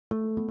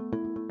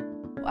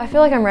I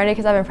feel like I'm ready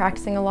because I've been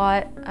practicing a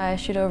lot. I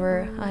shoot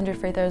over 100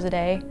 free throws a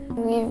day.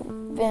 We've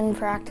been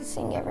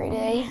practicing every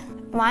day.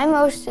 My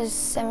most is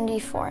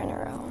 74 in a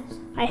row.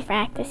 I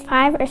practice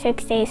 5 or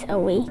 6 days a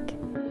week.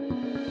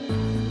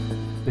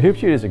 The Hoop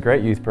Shoot is a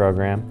great youth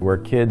program where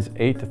kids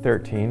 8 to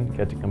 13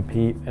 get to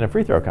compete in a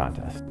free throw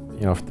contest.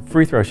 You know,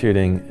 free throw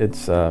shooting,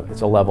 it's a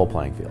level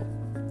playing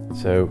field.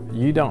 So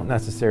you don't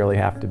necessarily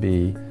have to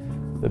be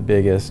the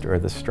biggest or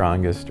the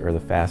strongest or the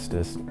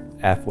fastest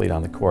athlete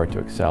on the court to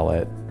excel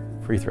at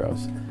free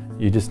throws.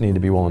 You just need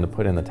to be willing to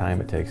put in the time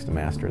it takes to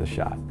master the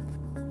shot.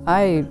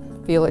 I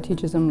feel it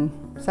teaches them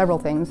several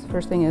things.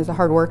 First thing is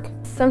hard work.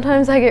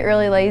 Sometimes I get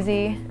really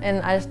lazy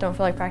and I just don't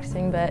feel like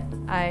practicing, but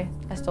I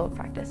still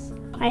practice.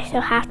 I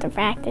still have to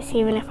practice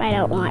even if I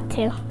don't want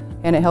to.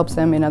 And it helps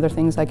them in other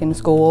things like in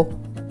school,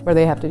 where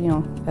they have to,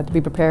 have to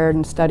be prepared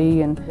and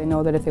study, and they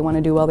know that if they want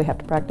to do well, they have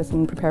to practice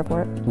and prepare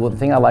for it. Well, the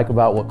thing I like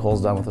about what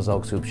Cole's done with his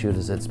Elks Hoop Shoot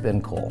is it's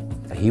been Cole.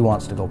 He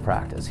wants to go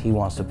practice. He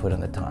wants to put in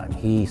the time.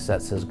 He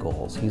sets his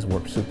goals. He's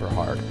worked super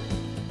hard.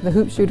 The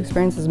Hoop Shoot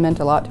experience has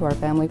meant a lot to our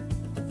family.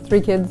 3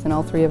 kids, and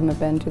all 3 of them have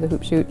been to the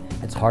Hoop Shoot.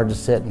 It's hard to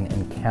sit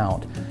and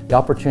count. The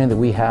opportunity that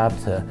we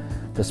have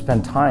to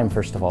spend time,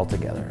 first of all,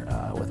 together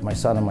with my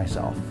son and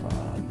myself.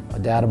 A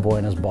dad, a boy,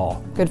 and his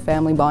ball. Good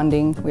family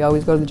bonding. We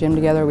always go to the gym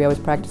together. We always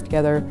practice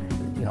together.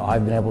 You know,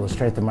 I've been able to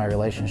strengthen my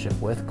relationship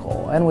with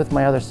Cole and with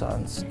my other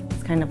sons.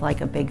 It's kind of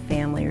like a big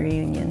family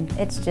reunion.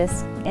 It's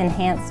just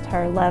enhanced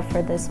her love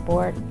for the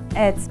sport.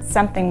 It's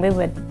something we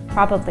would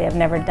probably have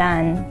never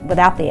done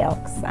without the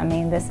Elks. I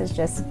mean, this has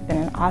just been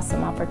an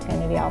awesome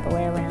opportunity all the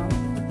way around.